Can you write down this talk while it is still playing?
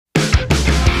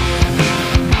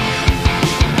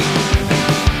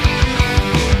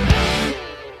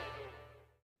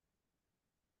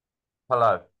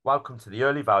Hello, welcome to the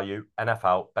Early Value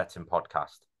NFL Betting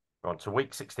Podcast. We're on to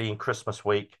week 16, Christmas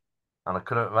week, and I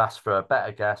couldn't have asked for a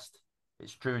better guest.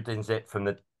 It's Drew Dinzit from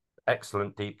the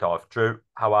excellent Deep Dive. Drew,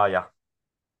 how are you?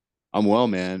 I'm well,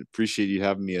 man. Appreciate you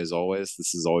having me as always.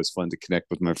 This is always fun to connect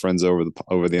with my friends over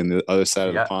the other side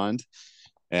of the Yeah, pond.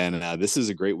 And this is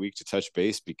a great week to touch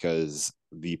base because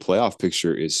the playoff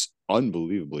picture is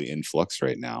unbelievably in flux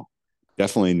right now.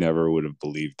 Definitely never would have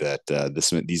believed that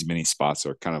these many spots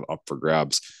are kind of up for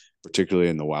grabs, particularly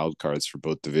in the wild cards for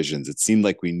both divisions. It seemed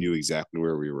like we knew exactly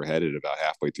where we were headed about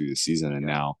halfway through the season, and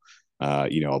yeah,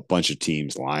 now, a bunch of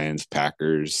teams, Lions,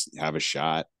 Packers, have a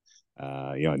shot.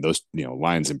 And those,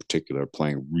 Lions in particular are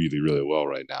playing really, really well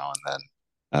right now. And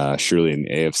then surely in the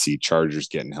AFC, Chargers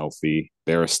getting healthy.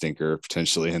 They're a stinker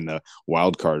potentially in the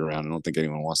wild card round. I don't think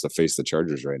anyone wants to face the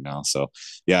Chargers right now. So,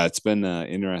 yeah, it's been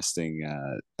interesting,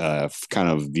 kind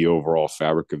of the overall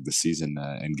fabric of the season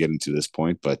and getting to this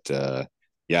point. But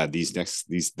yeah,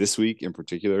 this week in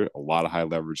particular, a lot of high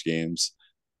leverage games.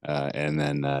 And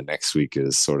then next week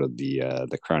is sort of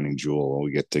the crowning jewel.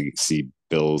 We get to see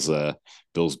Bills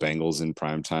Bengals in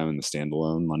prime time in the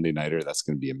standalone Monday nighter. That's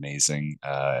going to be amazing.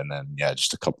 And then yeah,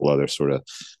 just a couple other sort of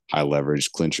high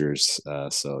leverage clinchers.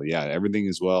 So yeah, everything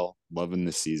is well. Loving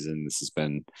this season. This has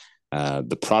been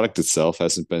the product itself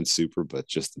hasn't been super, but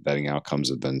just the betting outcomes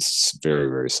have been very,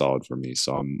 very solid for me.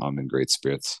 So I'm in great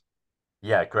spirits.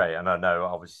 yeah, great. And I know,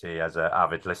 obviously, as an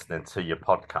avid listener to your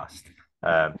podcast,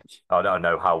 um, I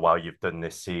know how well you've done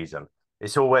this season.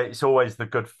 It's always the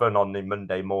good fun on the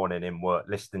Monday morning in work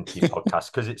listening to your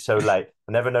podcast because it's so late.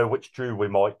 I never know which Drew we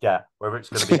might get, whether it's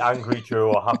going to be angry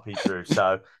Drew or happy Drew.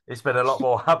 So it's been a lot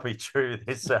more happy Drew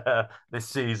this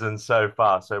season so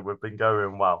far. So we've been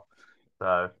going well.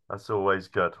 So that's always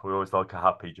good. We always like a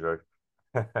happy Drew.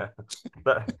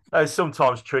 But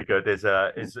sometimes triggered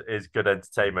is good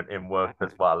entertainment in work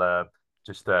as well.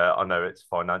 Just I know it's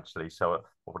financially, so I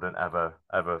wouldn't ever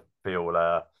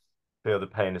feel the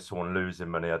pain of someone losing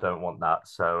money. I don't want that.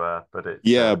 So, but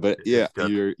Yeah, but yeah, it's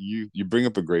good. you bring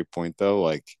up a great point though.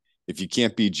 Like if you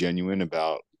can't be genuine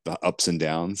about the ups and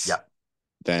downs, Yeah,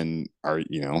 then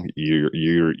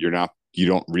you're not you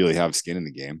don't really have skin in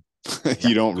the game. yeah,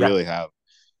 You don't yeah, really have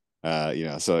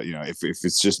so if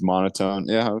it's just monotone,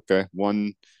 yeah, okay.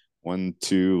 One,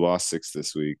 two, lost six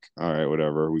this week. All right,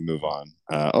 whatever. We move on.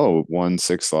 One,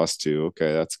 six, lost two.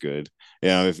 Okay, that's good.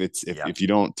 If it's yeah. if you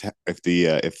don't if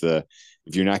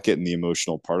you're not getting the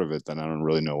emotional part of it, then I don't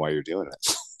really know why you're doing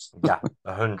it. Yeah,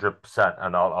 100%.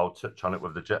 And I'll touch on it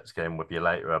with the Jets game with you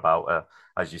later about,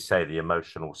 as you say, the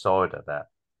emotional side of that.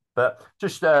 But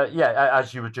just,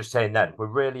 as you were just saying then, we're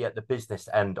really at the business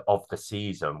end of the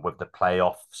season with the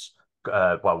playoffs.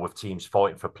 Well, with teams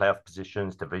fighting for playoff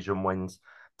positions, division wins,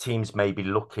 teams maybe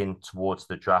looking towards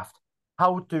the draft.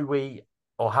 How do we,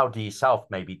 or how do yourself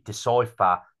maybe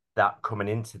decipher that coming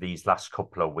into these last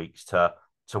couple of weeks to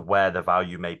where the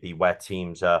value may be, where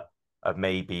teams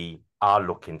maybe are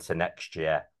looking to next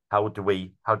year? How do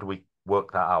we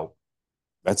work that out?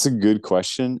 That's a good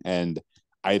question. And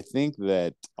I think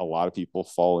that a lot of people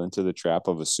fall into the trap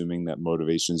of assuming that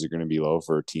motivations are going to be low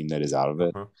for a team that is out of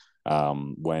it.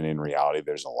 Mhm. When in reality,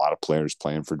 there's a lot of players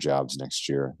playing for jobs next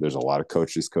year. There's a lot of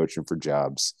coaches coaching for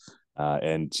jobs.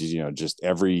 And, just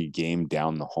every game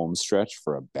down the home stretch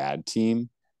for a bad team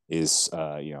is,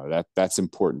 that's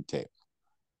important tape.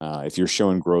 If you're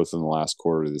showing growth in the last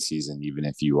quarter of the season, even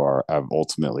if you have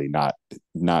ultimately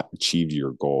not achieved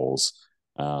your goals,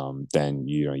 then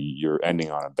you're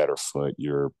ending on a better foot.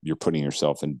 You're putting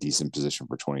yourself in a decent position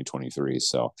for 2023.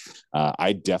 So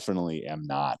I definitely am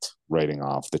not writing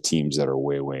off the teams that are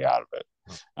way out of it.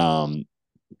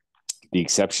 The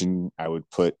exception I would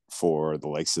put for the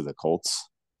likes of the Colts,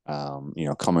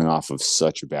 coming off of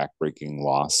such a backbreaking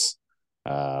loss.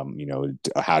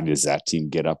 How does that team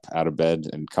get up out of bed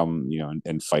and come,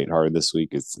 and fight hard this week?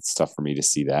 It's tough for me to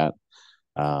see that.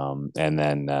 And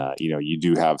then, you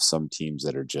do have some teams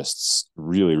that are just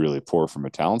really, really poor from a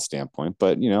talent standpoint,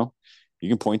 but, you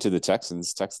can point to the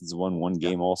Texans. Texans won one Yeah,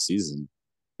 game all season.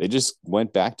 They just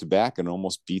went back to back and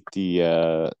almost beat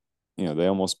they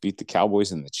almost beat the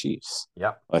Cowboys and the Chiefs.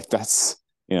 yeah, Like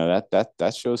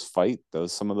that shows fight.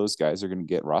 Some of those guys are going to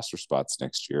get roster spots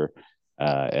next year.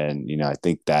 And I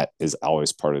think that is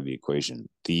always part of the equation.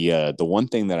 The one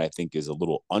thing that I think is a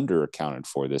little under accounted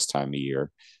for this time of year,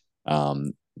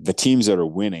 the teams that are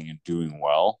winning and doing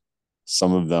well,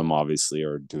 some of them obviously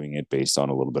are doing it based on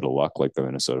a little bit of luck, like the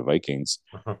Minnesota Vikings,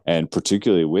 mhm, and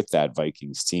particularly with that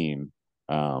Vikings team,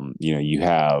 you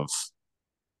have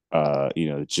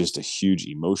just a huge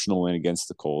emotional win against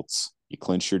the Colts. You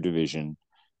clinch your division.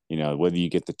 whether you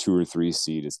get the 2 or 3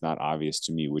 seed, it's not obvious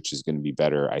to me which is going to be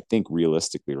better. I think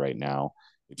realistically right now,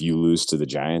 if you lose to the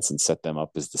Giants and set them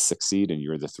up as the 6 seed and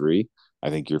you're the 3, I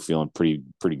think you're feeling pretty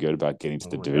good about getting to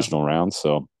the Oh, yeah. divisional round.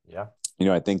 So, Yeah.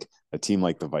 I think a team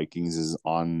like the Vikings is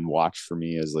on watch for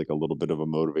me as like a little bit of a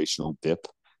motivational dip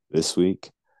this week.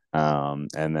 And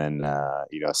then,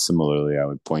 similarly, I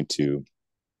would point to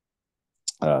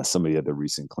some of the other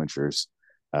recent clinchers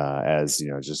as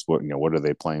just what are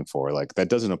they playing for? Like that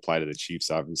doesn't apply to the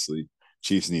Chiefs. Obviously,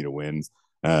 Chiefs need a win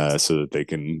so that they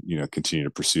can continue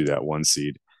to pursue that 1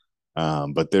 seed.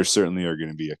 But there certainly are going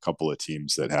to be a couple of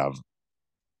teams that have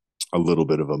a little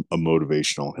bit of a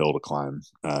motivational hill to climb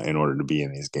in order to be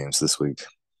in these games this week.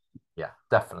 Yeah,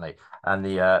 definitely. And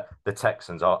the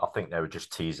Texans, I think they were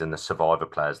just teasing the Survivor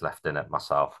players left in it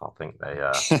myself. I think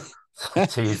they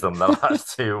teased them the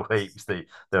last 2 weeks. The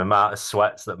amount of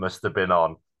sweats that must have been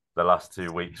on the last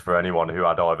 2 weeks for anyone who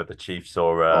had either the Chiefs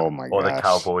Oh my or the gosh.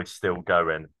 Cowboys still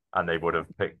going, and they would have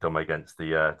picked them against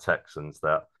the Texans.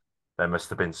 That there must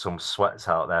have been some sweats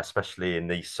out there, especially in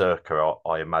the circa,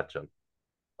 I imagine.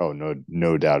 Oh,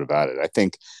 no doubt about it. I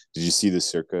think, did you see the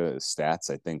circa stats?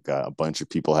 I think a bunch of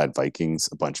people had Vikings,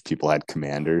 a bunch of people had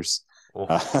Commanders.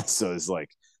 Oh, So it's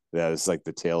like that was like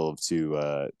the tale of two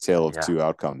yeah.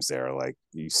 outcomes there. Like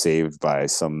you saved by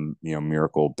some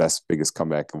miracle, biggest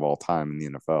comeback of all time in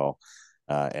the NFL,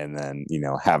 and then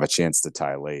have a chance to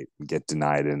tie late and get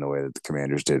denied in the way that the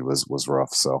Commanders did was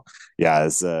rough. So yeah,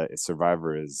 as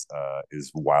Survivor is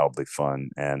wildly fun,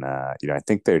 and I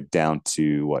think they're down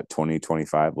to what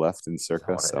 2025 left in Is that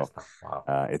circa. what it So is now?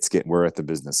 Wow. we're at the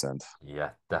business end.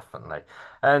 Yeah, definitely.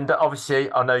 And obviously,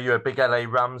 I know you're a big LA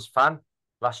Rams fan.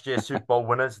 Last year's Super Bowl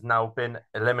winners now been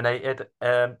eliminated.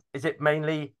 Is it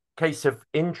mainly case of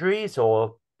injuries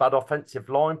or bad offensive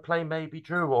line play, maybe,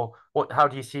 Drew? Or what? How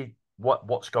do you see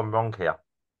what's gone wrong here?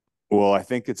 Well, I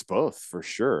think it's both for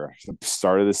sure. The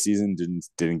start of the season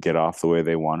didn't get off the way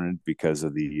they wanted because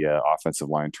of the offensive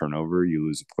line turnover. You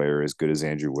lose a player as good as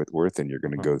Andrew Whitworth, and you're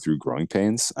going to Mhm. go through growing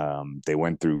pains. They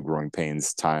went through growing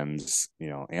pains times,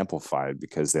 amplified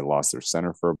because they lost their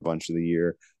center for a bunch of the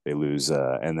year. They lose,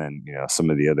 and then some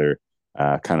of the other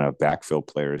kind of backfill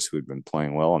players who had been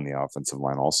playing well on the offensive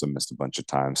line also missed a bunch of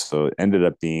times. So it ended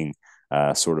up being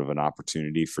sort of an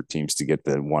opportunity for teams to get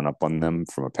the one up on them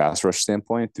from a pass rush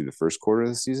standpoint through the first quarter of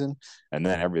the season. And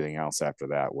then everything else after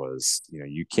that was,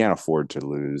 you can't afford to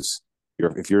lose.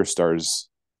 If you're a stars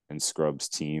and scrubs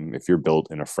team, if you're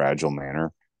built in a fragile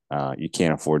manner, you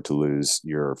can't afford to lose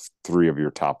your 3 of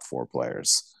your top 4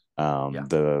 players. Yeah.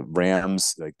 The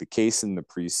Rams, like the case in the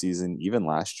preseason, even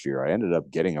last year, I ended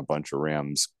up getting a bunch of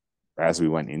Rams as we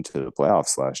went into the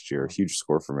playoffs last year. A huge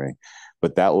score for me,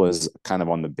 but that was kind of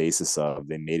on the basis of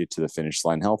they made it to the finish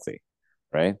line healthy,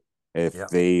 right? If Yeah.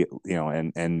 they,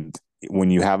 and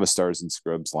when you have a stars and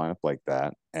scrubs lineup like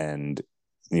that, and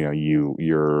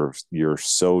you're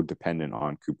so dependent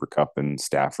on Cooper Kupp and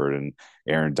Stafford and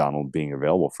Aaron Donald being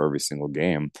available for every single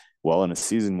game. Well, in a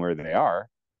season where they are,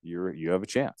 you have a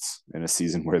chance. In a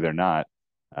season where they're not,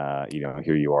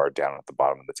 here you are down at the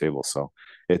bottom of the table. So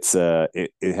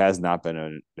it has not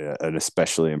been an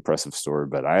especially impressive story,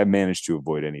 but I have managed to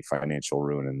avoid any financial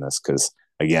ruin in this because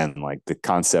again, like the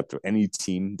concept of any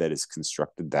team that is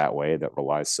constructed that way that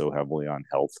relies so heavily on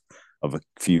health of a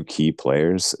few key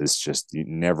players is just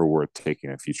never worth taking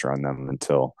a future on them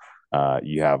until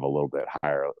you have a little bit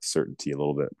higher certainty, a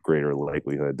little bit greater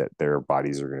likelihood that their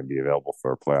bodies are going to be available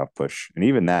for a playoff push. And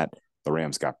even that, the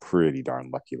Rams got pretty darn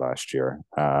lucky last year.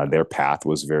 Their path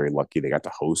was very lucky. They got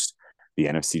to host the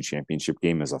NFC Championship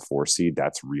game as a 4 seed.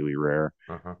 That's really rare.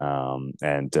 Mhm.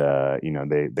 And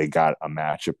they got a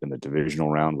matchup in the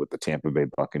divisional round with the Tampa Bay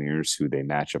Buccaneers, who they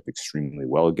match up extremely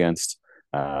well against.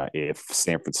 If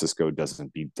San Francisco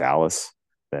doesn't beat Dallas,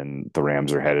 then the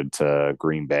Rams are headed to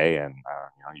Green Bay, and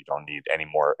you don't need any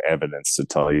more evidence to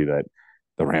tell you that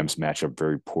the Rams match up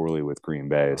very poorly with Green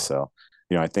Bay. So,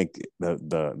 I think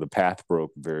the path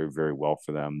broke very, very well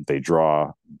for them. They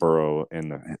draw Burrow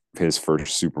in his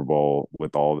first Super Bowl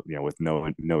with with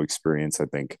no experience. I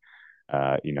think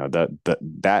that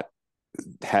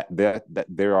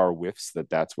there are whiffs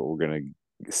that's what we're going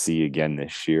to see again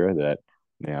this year. That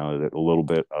that a little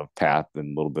bit of path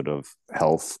and a little bit of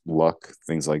health, luck,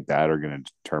 things like that are going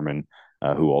to determine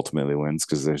who ultimately wins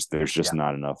because there's just Yeah.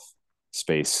 not enough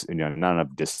space, not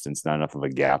enough distance, not enough of a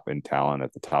gap in talent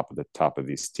at the top of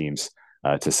these teams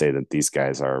to say that these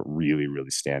guys are really,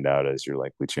 really stand out as your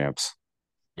likely champs.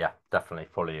 Yeah, definitely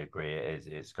fully agree. It is.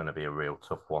 It's going to be a real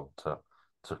tough one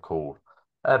to call.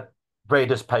 Uh,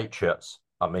 Raiders Patriots.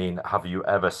 I mean, have you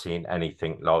ever seen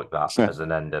anything like that as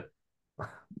an ending?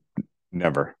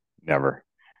 Never, never.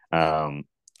 Um,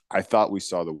 I thought we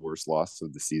saw the worst loss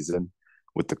of the season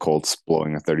with the Colts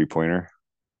blowing a 30-pointer.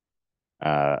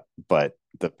 Uh, but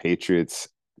the Patriots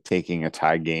taking a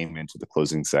tie game into the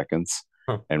closing seconds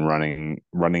Hmm. and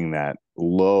running that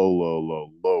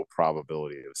low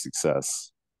probability of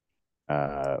success,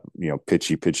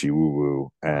 pitchy woo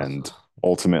woo, and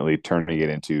ultimately turning it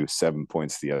into 7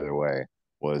 points the other way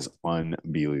was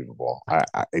unbelievable.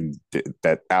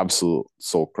 That absolute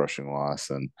soul crushing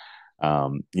loss, and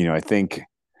I think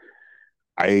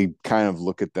I kind of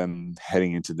look at them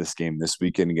heading into this game this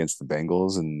weekend against the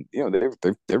Bengals, and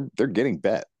they're getting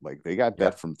bet. Like they got Yeah.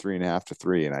 bet from 3.5 to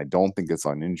 3, and I don't think it's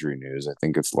on injury news. I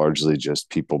think it's largely just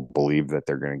people believe that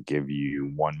they're going to give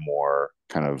you one more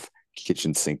kind of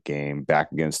kitchen sink game,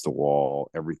 back against the wall.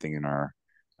 Everything in our,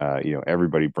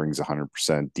 everybody brings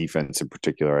 100%. Defense in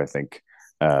particular, I think,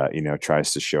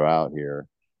 tries to show out here.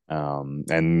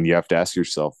 And you have to ask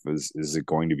yourself, is it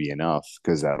going to be enough?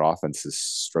 Because that offense is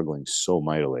struggling so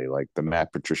mightily. Like the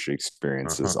Matt Patricia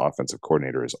experience as Mm-hmm. offensive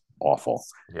coordinator is awful.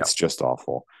 Yeah. It's just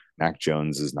awful. Mac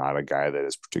Jones is not a guy that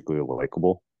is particularly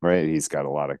likable, right? He's got a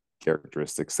lot of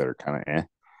characteristics that are kind of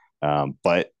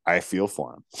but I feel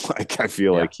for him. Like I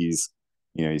feel Yeah. like he's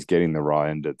getting the raw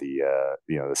end of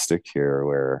the stick here,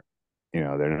 where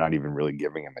they're not even really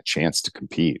giving him a chance to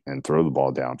compete and throw the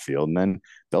ball downfield. And then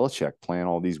Belichick playing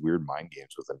all these weird mind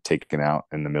games with him, taking out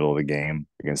in the middle of the game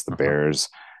against the Mm-hmm. Bears,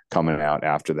 coming out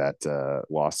after that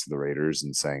loss to the Raiders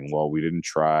and saying, well, we didn't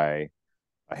try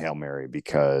a Hail Mary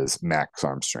because Mac's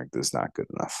arm strength is not good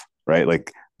enough, right?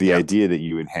 Like the Yeah. idea that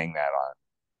you would hang that on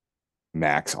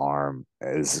Mac's arm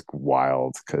is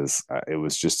wild because it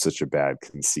was just such a bad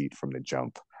conceit from the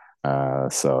jump.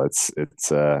 So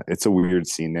it's a weird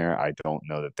scene there. I don't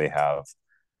know that they have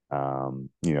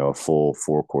a full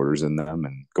 4 quarters in them,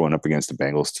 and going up against a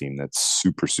Bengals team that's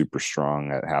super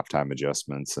strong at halftime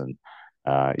adjustments, and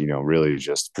really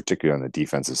just particularly on the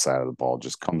defensive side of the ball,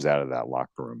 just comes out of that locker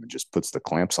room and just puts the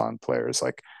clamps on players.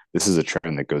 Like this is a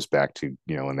trend that goes back to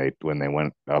when they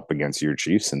went up against your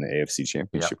Chiefs in the AFC Yeah.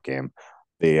 Championship game.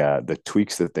 The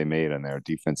tweaks that they made on their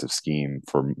defensive scheme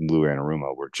for Lou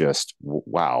Anarumo were just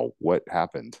wow. What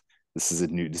happened? This is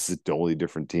a totally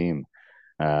different team.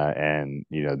 And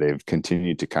they've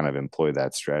continued to kind of employ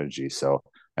that strategy. So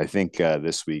I think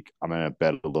this week I'm going to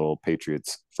bet a little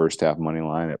Patriots first half money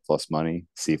line at plus money,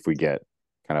 see if we get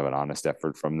kind of an honest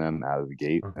effort from them out of the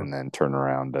gate, Mm-hmm. and then turn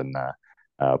around and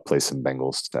play some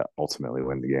Bengals to ultimately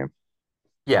win the game.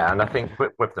 Yeah, and I think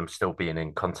with them still being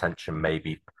in contention,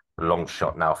 maybe a long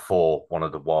shot now for one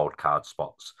of the wild card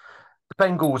spots. The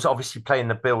Bengals obviously playing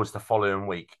the Bills the following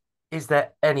week. Is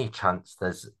there any chance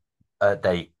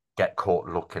they get caught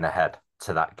looking ahead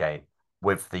to that game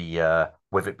with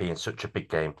it being such a big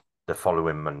game the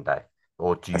following Monday,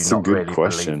 or do you That's a not good really believe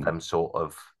question. them sort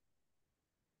of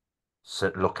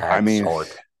look I ahead mean,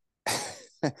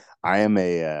 side? I am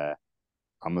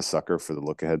I'm a sucker for the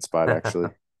look ahead spot. Actually,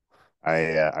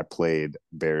 I played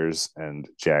Bears and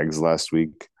Jags last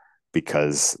week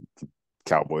because the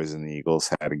Cowboys and the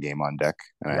Eagles had a game on deck,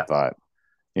 and I Yeah, thought,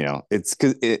 it's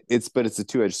because it's a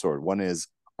two-edged sword. One is,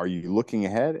 are you looking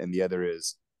ahead, and the other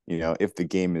is, if the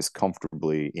game is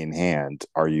comfortably in hand,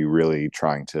 are you really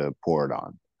trying to pour it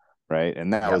on, right?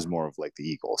 And that yeah, was more of like the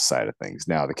Eagles side of things.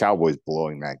 Now the Cowboys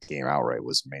blowing that game outright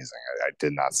was amazing. I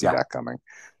did not see yeah, that coming.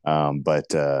 But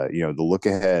the look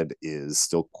ahead is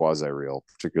still quasi real,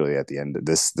 particularly at the end of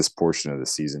this portion of the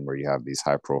season where you have these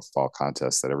high profile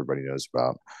contests that everybody knows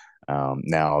about.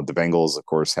 Now the Bengals, of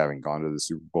course, having gone to the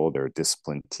Super Bowl, they're a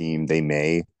disciplined team. They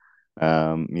may,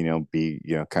 be,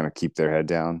 kind of keep their head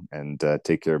down and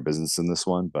take care of business in this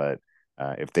one. But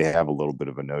if they have a little bit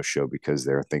of a no show because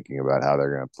they're thinking about how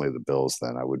they're going to play the Bills,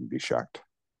 then I wouldn't be shocked.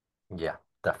 yeah,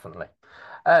 definitely.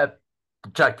 Uh, the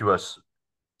Jaguars,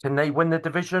 can they win the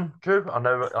division, Drew? I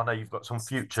know you've got some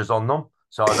futures on them.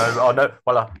 So I know.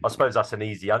 Well, I suppose that's an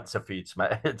easy answer for you to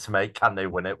make. To make, can they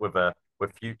win it with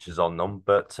futures on them?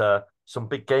 But some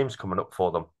big games coming up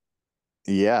for them.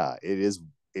 Yeah, it is.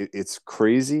 It's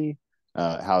crazy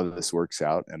how this works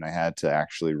out, and I had to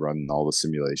actually run all the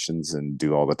simulations and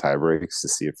do all the tie breaks to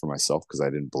see it for myself because I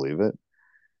didn't believe it.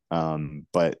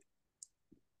 But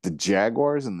the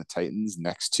Jaguars and the Titans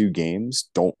next 2 games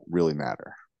don't really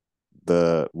matter.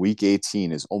 The Week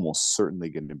 18 is almost certainly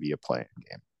going to be a play-in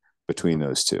game between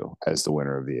those two as the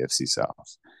winner of the AFC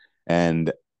South,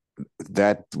 and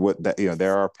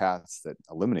there are paths that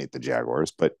eliminate the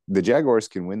Jaguars, but the Jaguars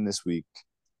can win this week,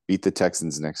 beat the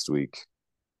Texans next week.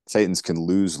 Titans can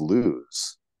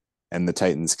lose, and the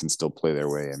Titans can still play their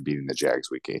way in beating the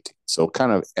Jags week 18. So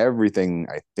kind of everything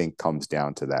I think comes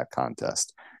down to that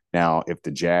contest. Now, if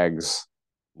the Jags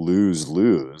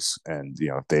lose, and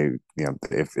if they,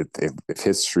 if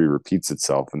history repeats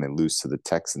itself and they lose to the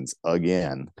Texans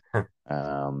again,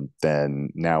 then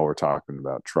now we're talking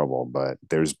about trouble. But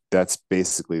that's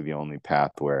basically the only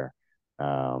path where,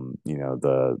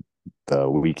 the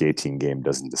Week 18 game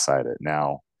doesn't decide it.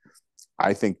 Now,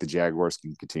 I think the Jaguars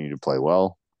can continue to play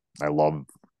well. I love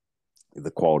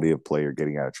the quality of play you're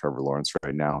getting out of Trevor Lawrence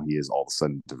right now. He has all of a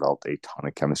sudden developed a ton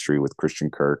of chemistry with Christian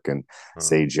Kirk and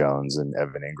Zay Jones and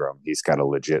Evan Ingram. He's got a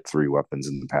legit 3 weapons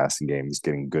in the passing game. He's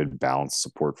getting good balanced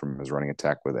support from his running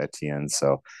attack with Etienne.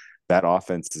 So that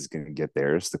offense is going to get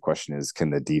theirs. The question is, can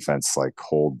the defense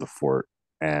hold the fort?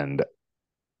 And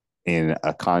in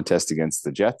a contest against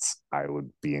the Jets, I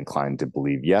would be inclined to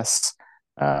believe yes.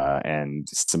 And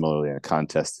similarly, in a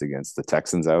contest against the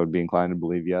Texans, I would be inclined to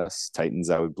believe yes. Titans,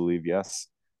 I would believe yes.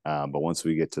 But once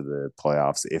we get to the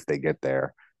playoffs, if they get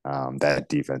there, that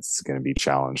defense is going to be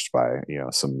challenged by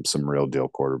some real deal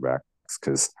quarterbacks,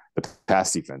 because the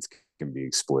pass defense can be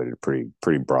exploited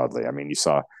pretty broadly. I mean, you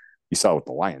saw what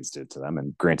the Lions did to them,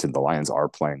 and granted, the Lions are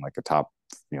playing like a top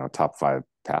 5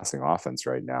 passing offense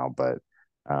right now, but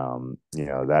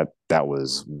that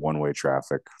was one-way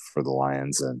traffic for the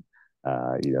Lions, and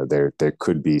there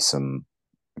could be some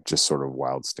just sort of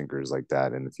wild stinkers like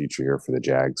that in the future here for the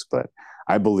Jags. But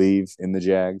I believe in the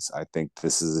Jags. I think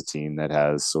this is a team that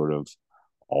has sort of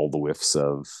all the whiffs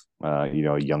of a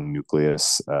young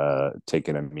nucleus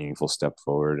taking a meaningful step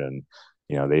forward, and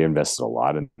they invested a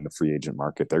lot in the free agent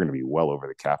market. They're going to be well over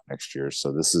the cap next year,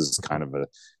 so this is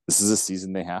a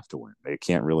season they have to win. They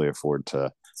can't really afford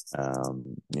to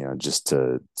just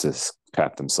to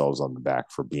pat themselves on the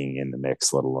back for being in the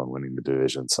mix, let alone winning the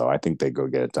division. So I think they go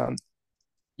get it done.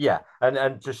 Yeah,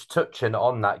 and just touching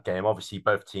on that game, obviously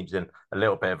both teams in a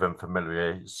little bit of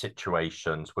unfamiliar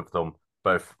situations, with them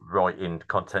both right in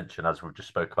contention, as we just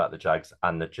spoke about the Jags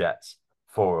and the Jets,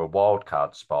 for a wild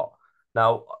card spot.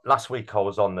 Now, last week I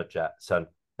was on the Jets, and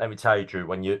let me tell you, Drew,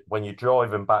 when you're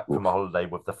driving back from a holiday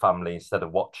with the family instead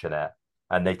of watching it,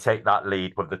 and they take that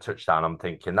lead with the touchdown, I'm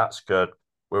thinking that's good.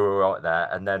 We were right there,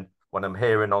 and then when I'm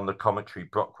hearing on the commentary,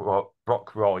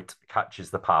 Brock Wright catches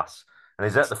the pass and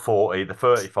he's at the 40, the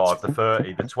 35, the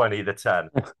 30, the 20, the 10.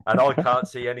 And I can't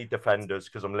see any defenders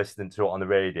because I'm listening to it on the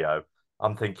radio.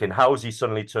 I'm thinking, how's he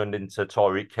suddenly turned into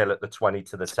Tyreek Hill at the 20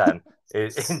 to the 10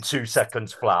 in 2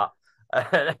 seconds flat?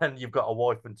 And you've got a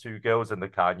wife and 2 girls in the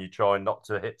car and you're trying not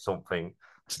to hit something.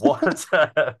 What?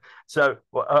 So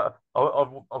I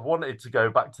wanted to go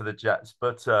back to the Jets,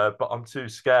 but I'm too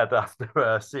scared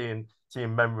after seeing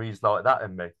memories like that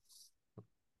in me.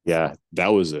 Yeah, that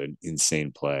was an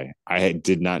insane play. I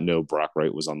did not know Brock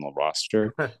Wright was on the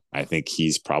roster. I think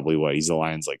he's he's the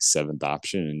Lions' 7th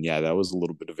option. And yeah, that was a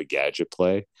little bit of a gadget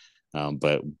play.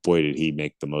 But boy, did he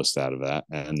make the most out of that.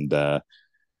 And,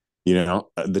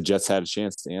 the Jets had a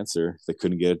chance to answer. They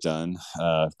couldn't get it done.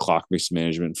 Clock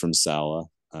mismanagement from Saleh.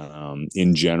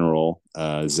 In general,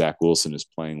 Zach Wilson is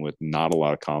playing with not a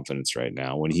lot of confidence right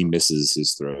now. When he misses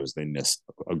his throws, they miss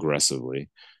aggressively.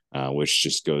 Which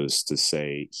just goes to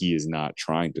say he is not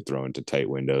trying to throw into tight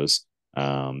windows.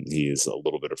 He is a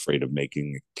little bit afraid of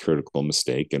making a critical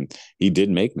mistake, and he did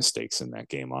make mistakes in that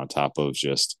game on top of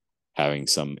just having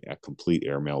some complete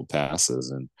airmailed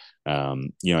passes. And,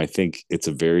 I think it's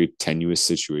a very tenuous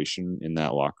situation in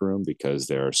that locker room because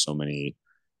there are so many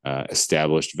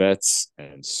established vets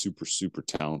and super, super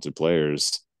talented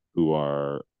players who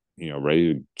are,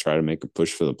 ready to try to make a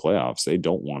push for the playoffs. They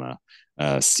don't want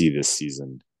to see this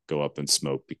season go up in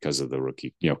smoke because of the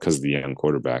rookie, because of the young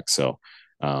quarterback. So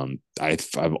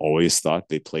I've always thought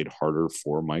they played harder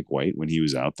for Mike White when he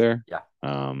was out there. Yeah.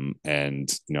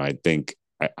 And I think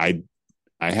I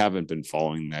haven't been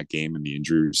following that game and the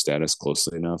injury status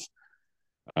closely enough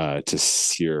to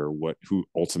hear who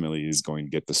ultimately is going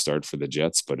to get the start for the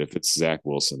Jets. But if it's Zach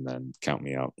Wilson, then count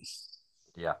me out.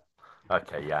 Yeah.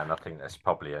 Okay, yeah, and I think that's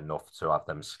probably enough to have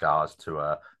them scars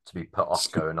to be put off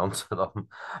going on to them.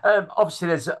 Obviously,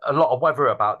 there's a lot of weather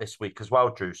about this week as well,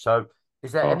 Drew. So,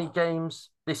 is there any games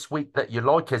this week that you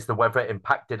like? Has the weather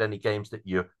impacted any games that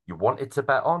you wanted to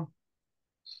bet on?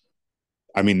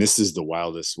 I mean, this is the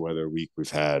wildest weather week we've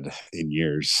had in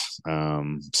years.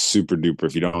 Super duper.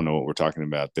 If you don't know what we're talking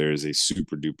about, there is a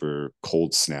super duper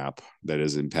cold snap that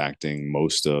is impacting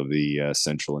most of the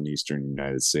central and eastern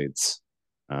United States.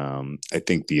 I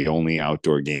think the only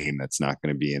outdoor game that's not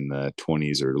going to be in the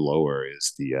 20s or lower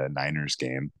is the Niners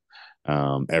game.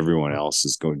 Everyone else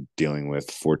is dealing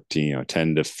with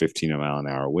 10 to 15 mile an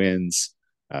hour winds.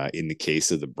 In the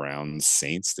case of the Browns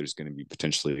Saints, there's going to be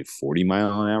potentially 40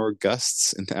 mile an hour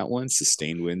gusts in that one,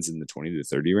 sustained winds in the 20 to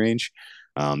 30 range.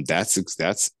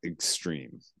 That's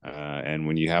extreme. And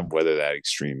when you have weather that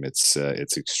extreme, it's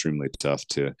extremely tough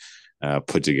to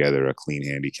put together a clean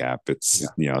handicap. It's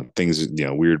things,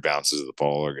 weird bounces of the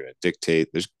ball are going to dictate.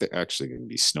 There's actually going to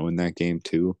be snow in that game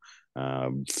too.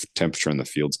 Temperature on the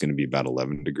field is going to be about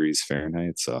 11 degrees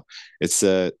Fahrenheit, so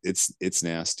it's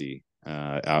nasty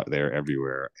out there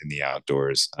everywhere in the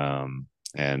outdoors.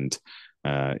 And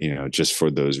just for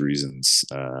those reasons,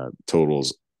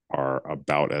 totals are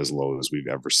about as low as we've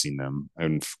ever seen them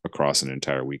and across an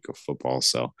entire week of football.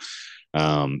 So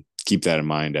keep that in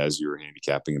mind as you're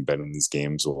handicapping and betting these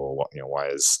games. Well, why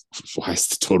is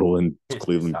the total in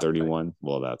Cleveland 31?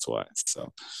 Well, that's why.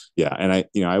 So yeah, and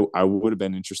I would have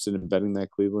been interested in betting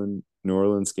that Cleveland New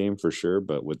Orleans game for sure,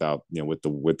 but without with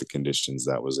the conditions,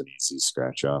 that was an easy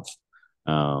scratch off.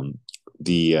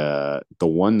 The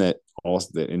one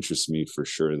that interests me for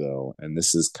sure though, and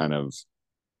this is kind of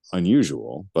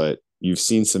unusual, but you've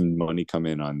seen some money come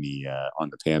in on the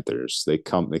Panthers. They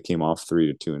came off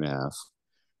 3 to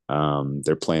 2.5.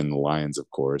 They're playing the Lions, of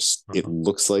course. It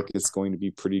looks like it's going to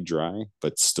be pretty dry,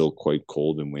 but still quite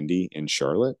cold and windy in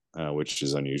Charlotte, which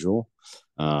is unusual.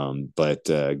 But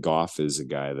Goff is a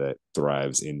guy that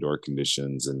thrives indoor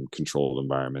conditions and controlled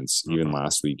environments. Even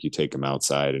last week, you take him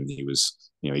outside, and he was,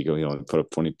 he only put up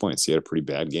 20 points. He had a pretty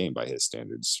bad game by his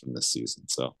standards from this season.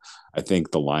 So I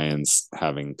think the Lions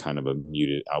having kind of a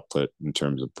muted output in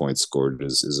terms of points scored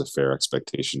is a fair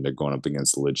expectation. They're going up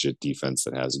against a legit defense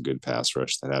that has a good pass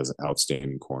rush, that has an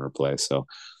outstanding corner play. So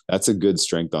that's a good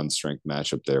strength on strength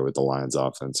matchup there with the Lions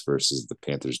offense versus the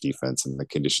Panthers defense, and the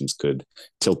conditions could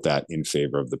tilt that in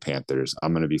favor of the Panthers.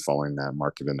 I'm going to be following that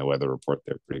market and the weather report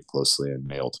there pretty closely and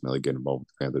may ultimately get involved with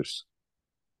the Panthers.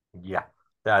 Yeah.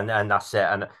 And that's it.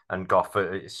 And Goff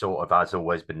sort of has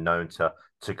always been known to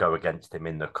go against him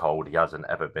in the cold. He hasn't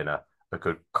ever been a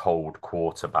good cold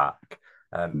quarterback.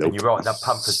 Nope. And you're right, that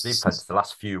Panthers defense the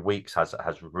last few weeks has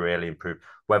really improved.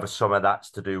 Whether some of that's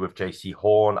to do with JC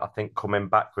Horn, I think coming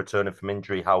back, returning from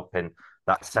injury, helping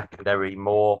that secondary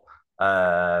more.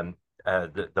 Them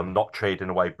not trading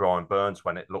away Brian Burns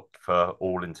when it looked for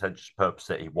all intents and purposes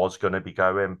that he was going to be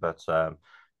going. But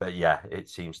yeah, it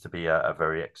seems to be a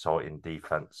very exciting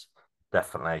defense,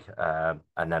 definitely.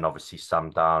 And then obviously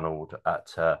Sam Darnold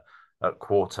at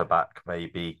quarterback,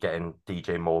 maybe getting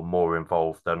DJ Moore more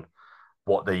involved than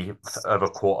what the other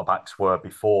quarterbacks were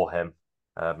before him,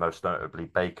 most notably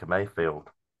Baker Mayfield.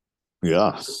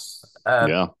 Yeah.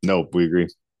 No, we agree.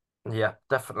 Yeah,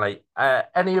 definitely.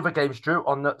 Any other games, Drew,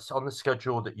 on the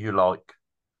schedule that you like?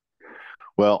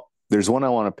 Well, there's one I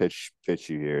want to pitch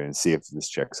you here and see if this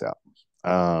checks out.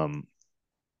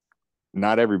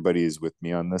 Not everybody is with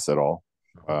me on this at all.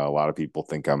 A lot of people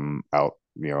think I'm out.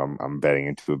 I'm betting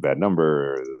into a bad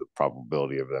number, or the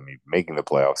probability of them even making the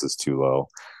playoffs is too low.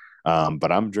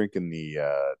 But I'm drinking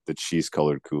the cheese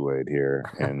colored Kool-Aid here,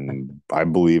 and I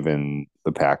believe in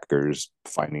the Packers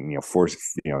finding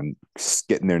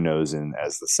getting their nose in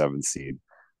as the 7th seed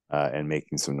and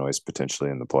making some noise potentially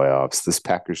in the playoffs. This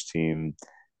Packers team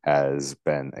has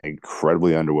been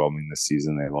incredibly underwhelming this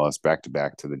season. They lost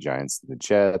back-to-back to the Giants and the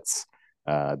Jets.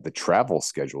 The travel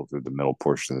schedule through the middle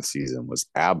portion of the season was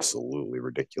absolutely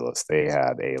ridiculous. They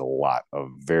had a lot of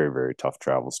very, very tough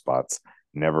travel spots.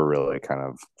 Never really kind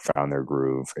of found their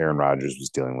groove. Aaron Rodgers was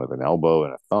dealing with an elbow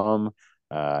and a thumb,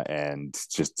 and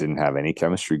just didn't have any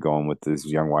chemistry going with these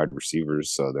young wide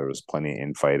receivers. So there was plenty of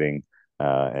infighting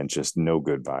and just no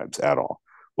good vibes at all.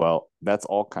 Well, that's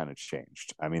all kind of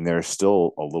changed. I mean, there's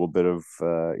still a little bit of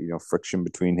friction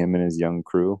between him and his young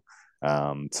crew.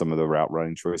 Some of the route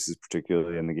running choices,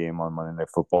 particularly in the game on Monday Night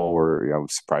Football, were I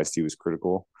was surprised he was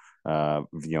critical,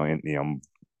 publicly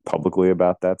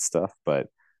about that stuff. But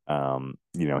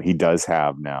he does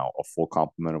have now a full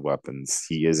complement of weapons.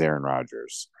 He is Aaron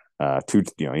Rodgers.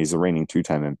 He's a reigning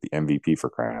 2-time MVP for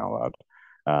crying out loud.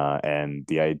 And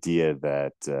the idea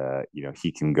that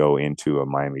he can go into a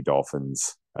Miami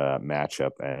Dolphins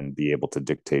matchup and be able to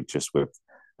dictate just with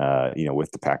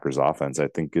the Packers offense, I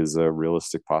think is a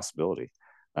realistic possibility.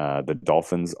 The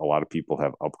Dolphins, a lot of people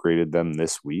have upgraded them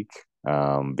this week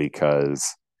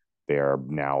because they are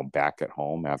now back at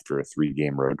home after a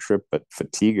 3-game road trip, but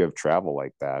fatigue of travel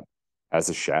like that has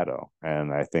a shadow.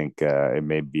 And I think it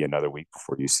may be another week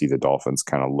before you see the Dolphins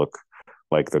kind of look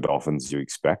like the Dolphins you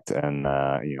expect. And,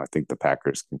 I think the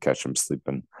Packers can catch them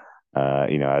sleeping,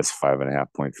 as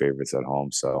 5.5-point favorites at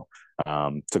home. So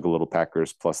took a little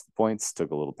Packers plus the points,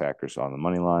 took a little Packers on the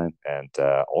money line, and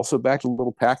also backed a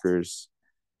little Packers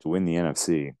to win the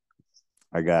NFC.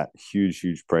 I got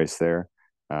huge price there.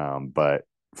 But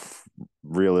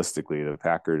realistically, the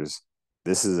Packers,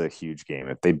 this is a huge game.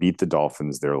 If they beat the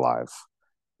Dolphins, they're live.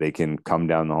 they can come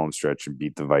down the home stretch and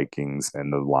beat the Vikings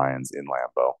and the Lions in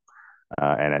Lambeau.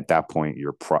 And at that point,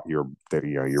 you're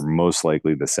most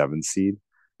likely the 7th seed,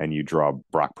 and you draw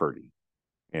Brock Purdy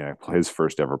in his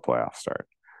first ever playoff start.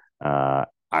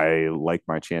 I like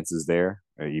my chances there,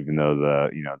 even though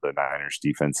the Niners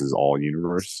defense is all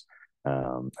universe.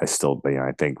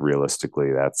 I think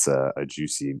realistically that's a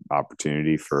juicy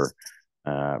opportunity for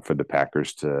the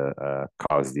Packers to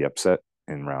cause the upset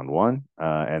in round one,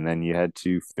 and then you head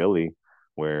to Philly,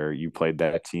 where you played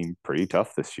that team pretty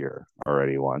tough this year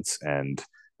already once, and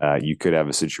you could have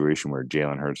a situation where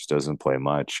Jalen Hurts doesn't play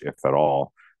much, if at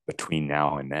all, between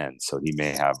now and then. So he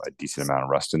may have a decent amount of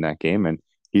rust in that game, and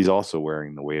he's also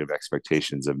wearing the weight of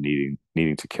expectations of needing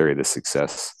to carry the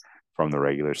success from the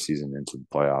regular season into the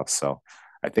playoffs. So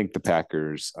I think the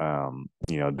Packers,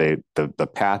 the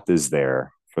path is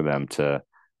there for them to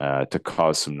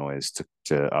cause some noise,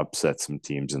 to upset some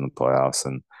teams in the playoffs.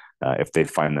 And if they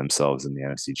find themselves in the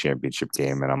NFC Championship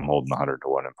game and I'm holding 100 to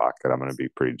 1 in pocket, I'm going to be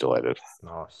pretty delighted.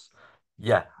 Nice.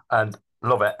 Yeah, and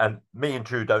love it. And me and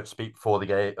Drew don't speak before the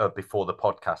game, before the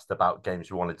podcast about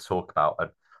games we wanted to talk about. And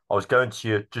I was going to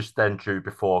you just then, Drew,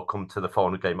 before I come to the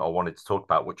final game I wanted to talk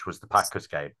about, which was the Packers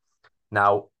game.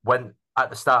 Now, when at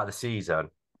the start of the season,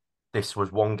 this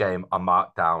was one game I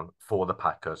marked down for the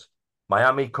Packers.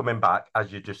 Miami coming back,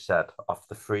 as you just said, off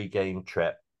the 3-game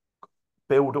trip,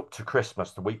 build up to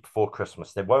Christmas, the week before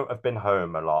Christmas. They won't have been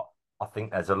home a lot. I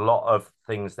think there's a lot of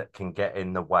things that can get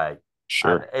in the way.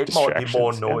 Sure. And it might be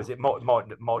more noise. Yeah.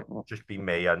 It might just be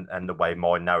me and the way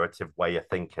my narrative way of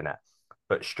thinking it.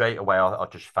 But straight away, I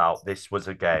just felt this was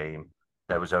a game.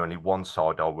 There was only one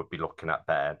side I would be looking at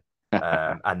betting,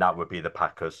 and that would be the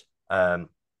Packers,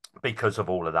 because of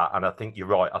all of that. And I think you're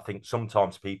right. I think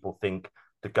sometimes people think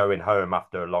the going home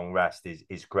after a long rest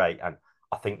is great, and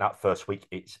I think that first week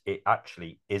it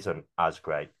actually isn't as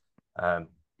great,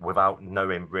 without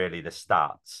knowing really the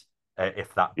stats,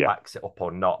 if that backs it up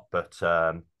or not. But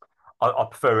I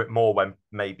prefer it more when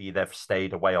maybe they've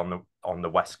stayed away on the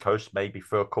West Coast, maybe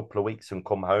for a couple of weeks and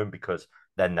come home, because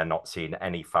then they're not seeing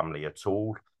any family at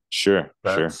all. Sure.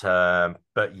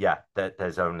 But yeah,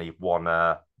 there's only one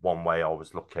way I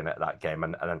was looking at that game,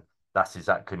 and that's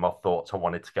exactly my thoughts. I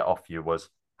wanted to get off you was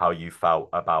how you felt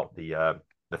about the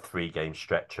 3-game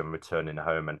stretch and returning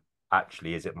home, and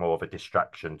actually, is it more of a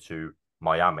distraction to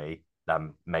Miami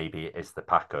than maybe it is the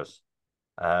Packers?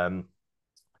 And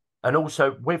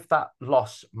also with that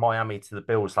loss, Miami to the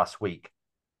Bills last week,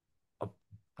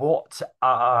 what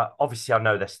obviously I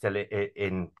know they're still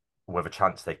in with a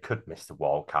chance they could miss the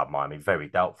wild card. Miami, very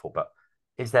doubtful, but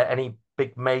is there any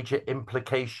big major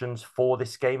implications for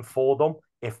this game for them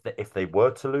if they were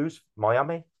to lose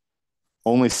Miami?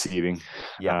 Only seeding.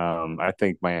 Yeah. I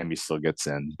think Miami still gets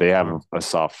in. They have a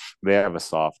soft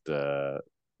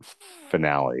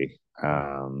finale.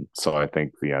 So I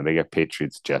think they get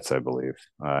Patriots, Jets, I believe,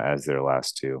 as their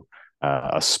last two.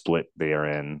 A split they are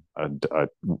in, a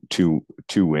two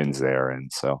wins there,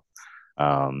 and so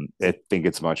I think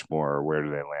it's much more where do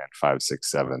they land 5,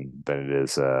 6, 7 than it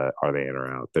is are they in or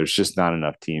out. There's just not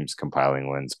enough teams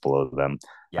compiling wins below them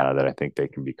that I think they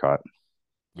can be caught.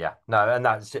 Yeah, no, and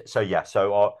that's it. So yeah,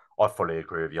 so I fully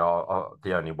agree with you.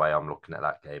 The only way I'm looking at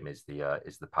that game is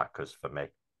the Packers for me.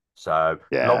 So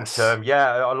long term,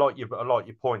 I like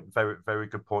your point. Very, very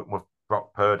good point with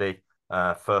Brock Purdy.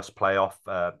 First playoff,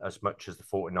 as much as the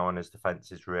 49ers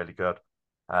defense is really good.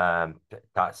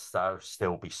 That'll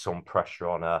still be some pressure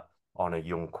on a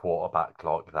young quarterback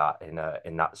like that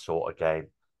in that sort of game.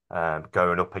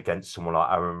 Going up against someone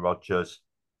like Aaron Rodgers,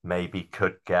 maybe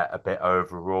could get a bit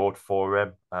overawed for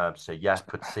him. So yeah,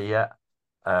 could see it.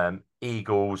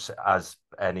 Eagles, as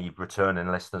any returning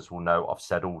listeners will know, I've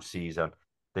said all season,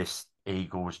 this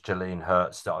Eagles, Jalen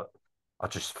Hurts, I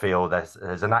just feel there's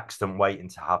an accident waiting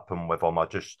to happen with them. I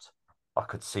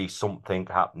could see something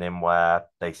happening where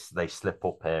they slip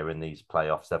up here in these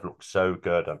playoffs. They've looked so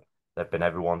good and they've been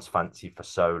everyone's fancy for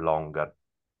so long. And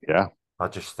yeah, I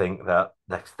just think that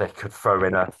they could throw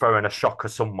in a shocker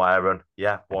somewhere, and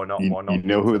yeah, why not? Why not? You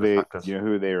know who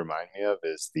they remind me of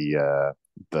is the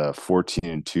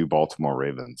 14-2 Baltimore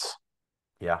Ravens.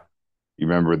 Yeah, you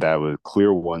remember that was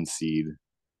clear 1 seed,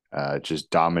 just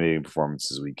dominating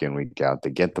performances week in, week out.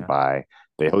 They get the bye.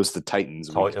 They host the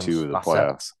Titans week 2 of the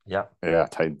playoffs. Yeah,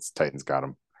 Titans got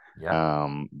them. Yeah,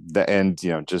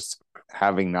 just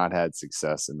having not had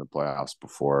success in the playoffs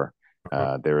before.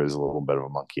 There is a little bit of a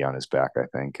monkey on his back, I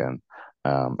think, and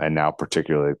now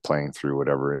particularly playing through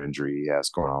whatever injury he has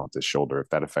going on with his shoulder. If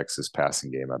that affects his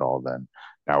passing game at all, then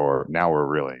now we're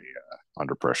really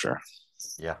under pressure.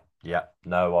 Yeah.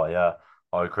 No,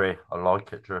 I agree. I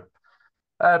like it, Drew.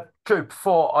 Drew,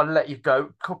 before I let you go,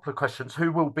 a couple of questions.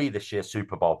 Who will be this year's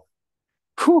Super Bowl?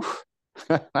 Whew.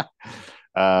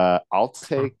 I'll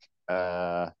take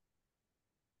uh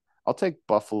I'll take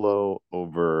Buffalo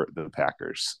over the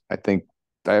Packers. I think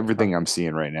everything I'm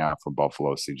seeing right now from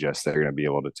Buffalo suggests they're going to be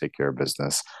able to take care of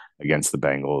business against the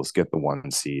Bengals, get the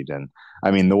 1 seed, and I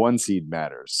mean the 1 seed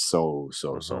matters so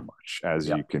Mm-hmm. much as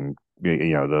Yeah. you can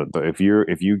the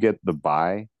if you get the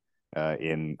bye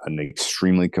in an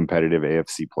extremely competitive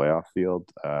AFC playoff field,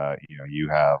 you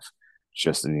have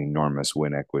just an enormous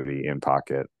win equity in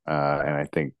pocket, and I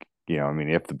think I mean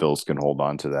if the Bills can hold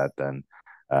on to that,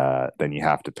 then you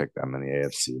have to pick them in the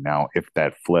AFC. Now, if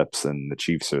that flips and the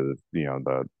Chiefs are,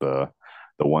 the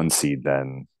 1 seed,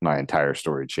 then my entire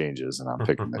story changes, and I'm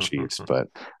picking the Chiefs. But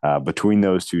between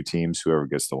those two teams, whoever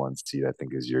gets the 1 seed, I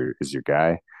think is your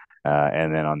guy.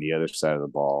 And then on the other side of the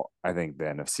ball, I think the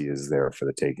NFC is there for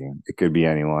the taking. It could be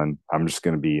anyone. I'm just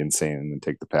going to be insane and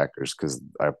take the Packers because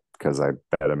I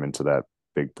bet them into that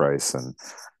big price, and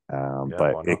Yeah,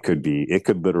 but why not? it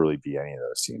could literally be any of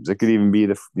those teams. It could even be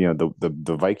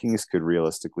the Vikings could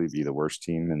realistically be the worst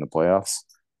team in the playoffs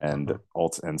and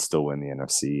Mhm. and still win the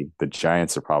NFC. The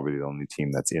Giants are probably the only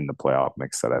team that's in the playoff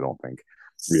mix that I don't think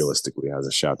realistically has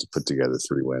a shot to put together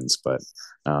 3 wins. But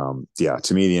yeah,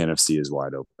 to me the NFC is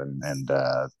wide open, and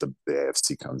the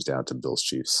AFC comes down to Bills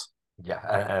Chiefs. Yeah,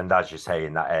 and as you say,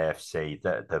 in that AFC,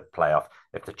 the playoff,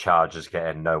 if the Chargers get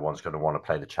in, no one's going to want to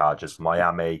play the Chargers.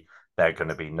 Miami, they're going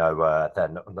to be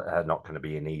they're not going to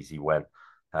be an easy win.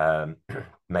 Um,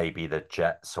 Maybe the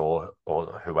Jets or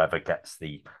whoever gets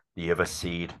the other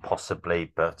seed,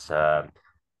 possibly. But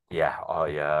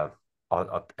yeah,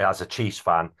 as a Chiefs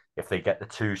fan, if they get the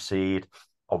 2 seed,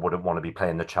 I wouldn't want to be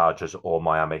playing the Chargers or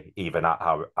Miami, even at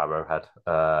Arrowhead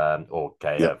or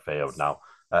Yep. Gale Field now.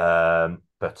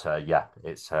 But yeah,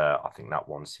 it's I think that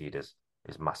 1 seed is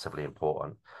massively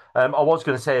important. I was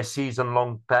going to say a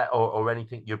season-long bet or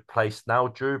anything you've placed now,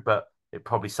 Drew, but it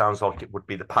probably sounds like it would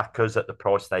be the Packers at the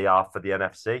price they are for the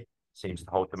NFC. Seems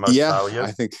to hold the most Yeah, value.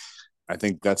 I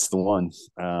think that's the one.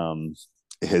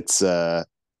 It's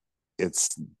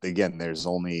it's again, there's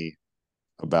only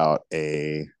about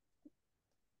a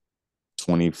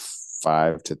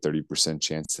 25 to 30%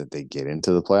 chance that they get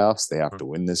into the playoffs. They have to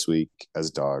win this week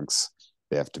as dogs.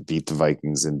 They have to beat the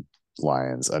Vikings and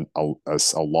Lions.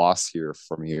 A loss here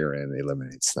from here and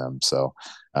eliminates them. So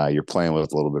you're playing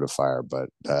with a little bit of fire. But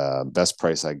best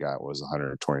price I got was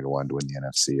 120 to 1 to win the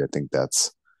NFC.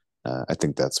 I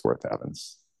think that's worth having.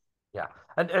 Yeah,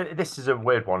 and this is a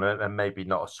weird one, and maybe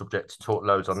not a subject to talk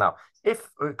loads on now. If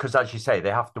because as you say,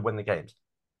 they have to win the games.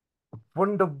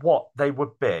 Wonder what they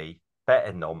would be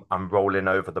betting them and rolling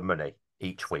over the money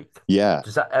each week. Yeah,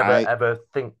 Does that ever I ever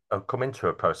think come into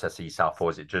a process of yourself, or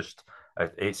is it just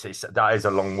it's that is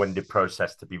a long-winded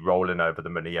process to be rolling over the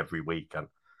money every week? And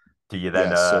do you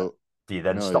then yeah. So do you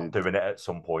then no, stop doing it at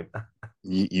some point?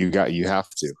 you have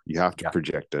to Yeah.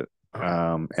 project it.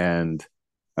 And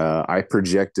I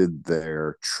projected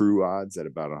their true odds at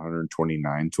about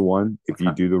 129 to 1 if you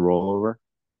Okay. do the rollover.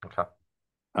 Okay.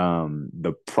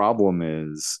 The problem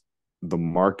is the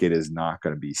market is not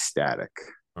going to be static,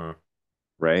 Mm.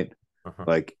 right? Mhm.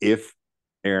 Like if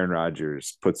Aaron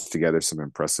Rodgers puts together some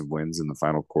impressive wins in the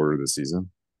final quarter of the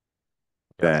season,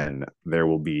 Yeah. then there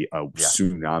will be a Yeah.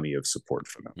 tsunami of support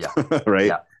for Yeah. them, right?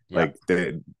 Yeah. Yeah. Like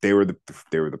they were the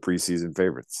preseason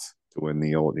favorites to win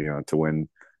to win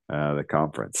the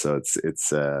conference. So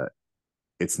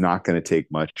it's not going to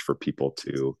take much for people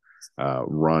to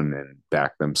run and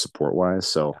back them support wise.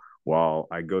 So while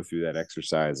I go through that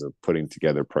exercise of putting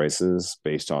together prices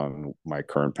based on my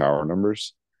current power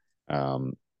numbers,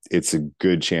 um, it's a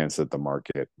good chance that the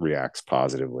market reacts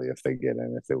positively if they get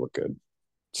in, if they look good.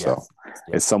 Yeah. So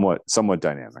Yeah. it's somewhat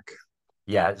dynamic.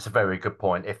 Yeah, it's a very good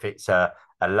point. If it's a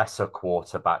lesser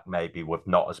quarterback, maybe with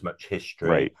not as much history,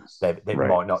 Right. they Right.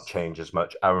 might not change as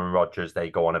much. Aaron Rodgers,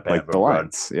 they go on a bit of Like a the run.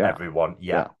 Lions. Yeah. Everyone,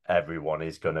 Yeah. everyone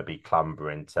is going to be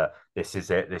clambering to this is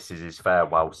it. This is his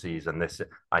farewell season.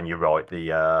 And you're right.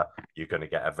 You're going to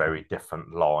get a very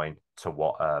different line to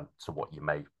what you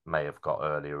may have got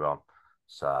earlier on.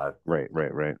 So, Right.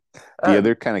 Right. Right. The um,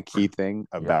 other kind of key thing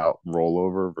yeah, about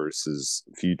rollover versus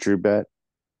future bet,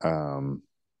 um,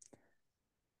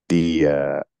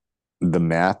 the the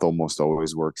math almost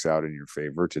always works out in your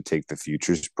favor to take the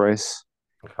futures price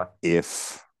okay,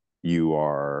 if you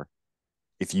are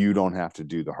if you don't have to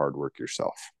do the hard work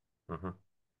yourself, hmm,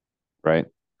 right?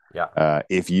 yeah,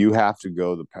 If you have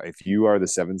to if you are the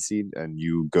 7 seed and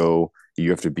you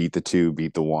have to beat the 2,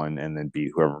 beat the 1, and then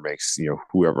beat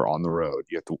whoever on the road.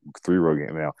 You have to 3 road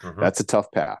game. Now hmm, that's a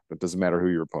tough path. It doesn't matter who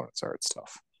your opponents are. It's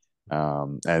tough.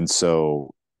 And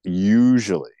so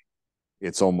usually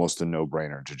it's almost a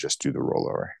no-brainer to just do the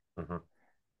rollover. Mm-hmm.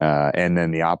 And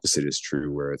then the opposite is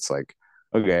true, where it's like,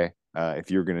 okay,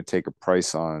 if you're going to take a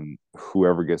price on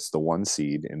whoever gets the 1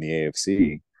 seed in the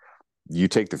AFC, you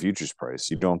take the futures price.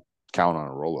 You don't count on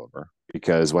a rollover,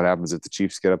 because what happens if the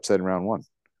Chiefs get upset in round one?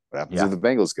 What happens Yeah. if the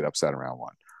Bengals get upset in round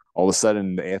one? All of a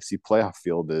sudden, the AFC playoff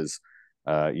field is,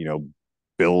 you know,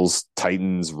 Bills,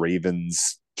 Titans,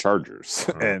 Ravens, Chargers,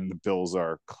 and the Bills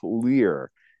are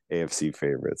clear AFC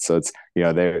favorites. So it's,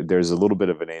 there's a little bit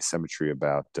of an asymmetry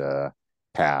about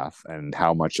path and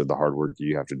how much of the hard work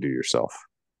you have to do yourself.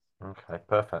 Okay,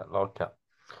 perfect. Like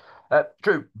it.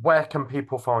 Drew, where can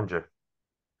people find you?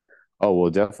 Oh,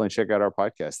 well, definitely check out our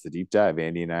podcast, The Deep Dive.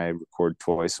 Andy and I record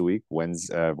twice a week.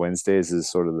 Wednesdays is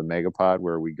sort of the megapod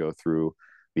where we go through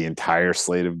the entire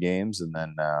slate of games, and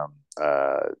then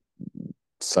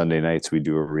Sunday nights we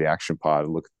do a reaction pod,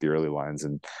 look at the early lines,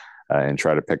 and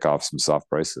try to pick off some soft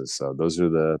prices. So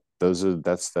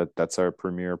that's our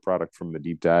premier product from The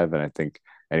Deep Dive, and I think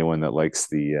anyone that likes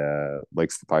the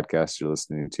podcast you're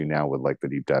listening to now would like The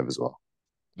Deep Dive as well.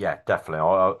 Yeah,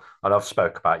 definitely. And I've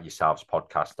spoke about yourselves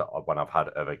podcast when I've had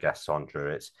other guests on, Drew.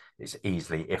 It's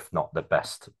easily, if not the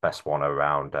best one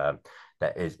around.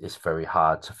 That it's very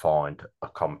hard to find a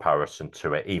comparison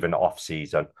to it, even off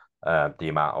season. The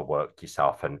amount of work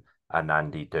yourself and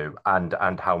Andy do,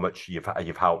 and how much you've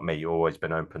helped me. You've always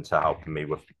been open to helping me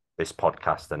with this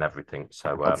podcast and everything.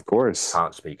 So of course,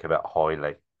 can't speak of it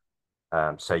highly.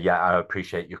 So yeah, I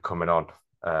appreciate you coming on.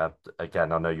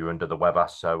 Again, I know you're under the weather,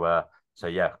 so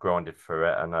yeah, grinded through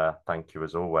it, and thank you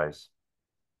as always.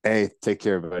 Hey, take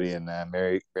care, everybody, and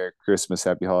Merry Christmas,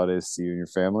 Happy Holidays to you and your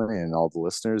family, and all the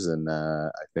listeners. And I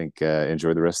think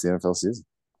enjoy the rest of the NFL season.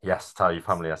 Yes, tell your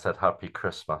family I said Happy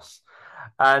Christmas.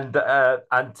 And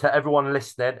to everyone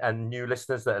listening and new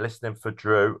listeners that are listening for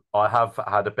Drew, I have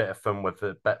had a bit of fun with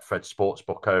the Betfred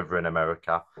Sportsbook over in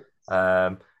America.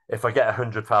 If I get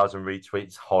 100,000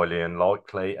 retweets, highly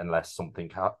unlikely, unless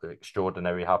something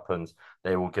extraordinary happens,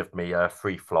 they will give me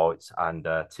free flights and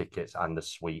tickets and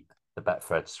the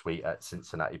Betfred suite at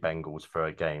Cincinnati Bengals for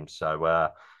a game.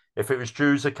 So if it was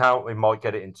Drew's account, we might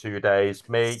get it in 2 days.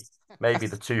 Me, maybe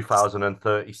the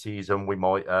 2030 season, we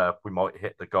might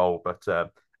hit the goal.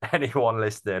 But anyone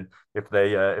listening, if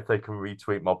they can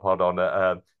retweet my pod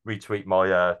on retweet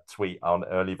my tweet on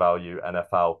Early Value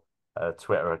NFL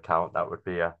Twitter account, that would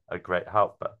be a great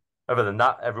help. But other than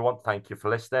that, everyone, thank you for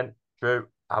listening. Drew,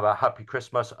 have a happy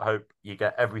Christmas. I hope you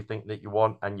get everything that you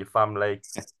want and your family,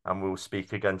 and we'll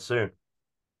speak again soon.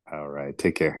 All right,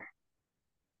 take care.